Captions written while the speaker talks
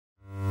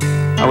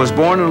I was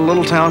born in a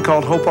little town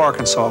called Hope,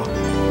 Arkansas,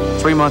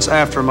 3 months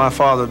after my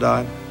father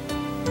died.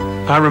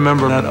 I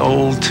remember that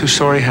old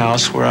two-story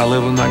house where I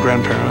lived with my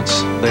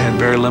grandparents. They had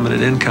very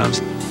limited incomes.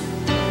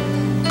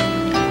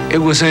 It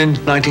was in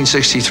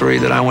 1963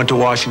 that I went to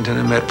Washington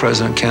and met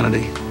President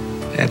Kennedy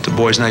at the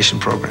Boys Nation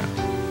program.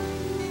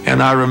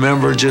 And I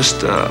remember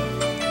just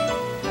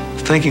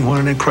thinking what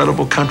an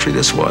incredible country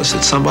this was,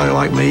 that somebody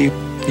like me,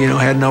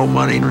 had no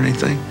money or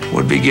anything,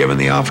 would be given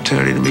the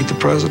opportunity to meet the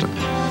president.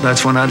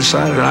 That's when I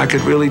decided that I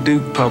could really do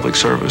public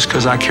service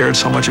because I cared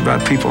so much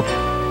about people.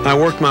 I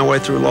worked my way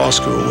through law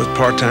school with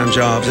part-time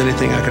jobs,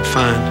 anything I could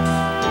find.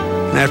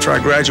 And after I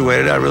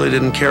graduated, I really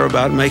didn't care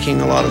about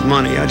making a lot of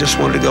money. I just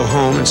wanted to go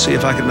home and see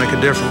if I could make a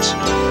difference.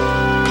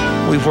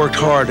 We've worked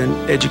hard in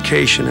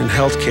education and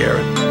healthcare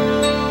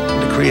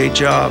to create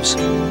jobs,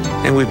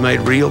 and we've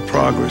made real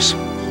progress.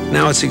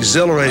 Now it's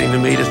exhilarating to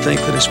me to think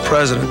that as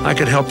president, I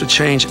could help to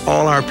change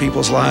all our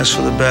people's lives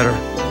for the better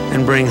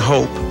and bring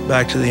hope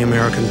back to the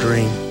American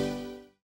dream.